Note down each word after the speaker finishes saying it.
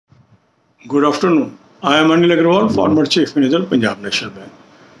Good afternoon. I am Anil Agrawal, former Chief Manager, Punjab National Bank.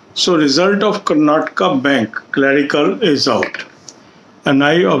 So, result of Karnataka Bank Clerical is out, and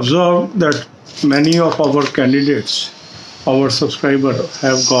I observed that many of our candidates, our subscribers,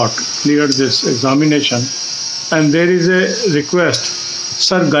 have cleared this examination, and there is a request,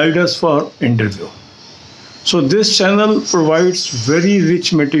 sir, guide us for interview. So, this channel provides very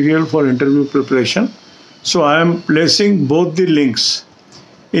rich material for interview preparation. So, I am placing both the links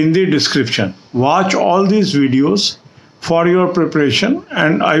in the description. Watch all these videos for your preparation,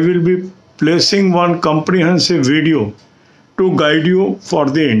 and I will be placing one comprehensive video to guide you for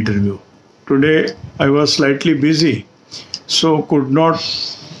the interview. Today I was slightly busy, so could not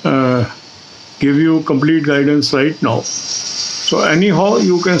give you complete guidance right now. So anyhow,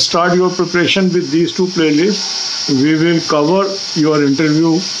 you can start your preparation with these two playlists. We will cover your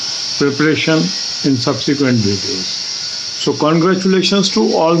interview preparation in subsequent videos. So congratulations to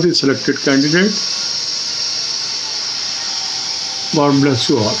all the selected candidates. God bless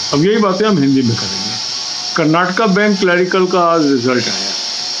you all. अब यही बातें हम हिंदी में करेंगे. Karnataka bank clerical का आज result आया.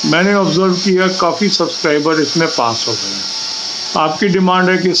 मैंने ऑब्जर्व किया काफ़ी सब्सक्राइबर इसमें पास हो गए हैं. आपकी डिमांड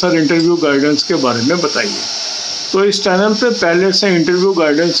है कि सर इंटरव्यू गाइडेंस के बारे में बताइए. तो इस चैनल पे पहले से इंटरव्यू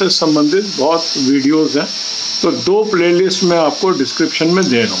गाइडेंस से संबंधित बहुत वीडियोस हैं. तो 2 प्लेलिस्ट मैं आपको डिस्क्रिप्शन में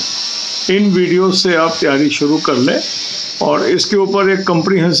दे रहा हूँ. इन वीडियो से आप तैयारी शुरू कर लें, और इसके ऊपर एक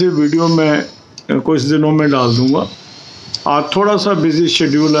कम्प्रीहेंसिव वीडियो मैं कुछ दिनों में डाल दूंगा. आज थोड़ा सा बिजी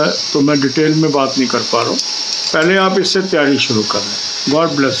शेड्यूल है, तो मैं डिटेल में बात नहीं कर पा रहा हूँ. पहले आप इससे तैयारी शुरू कर लें.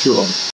 God bless you all.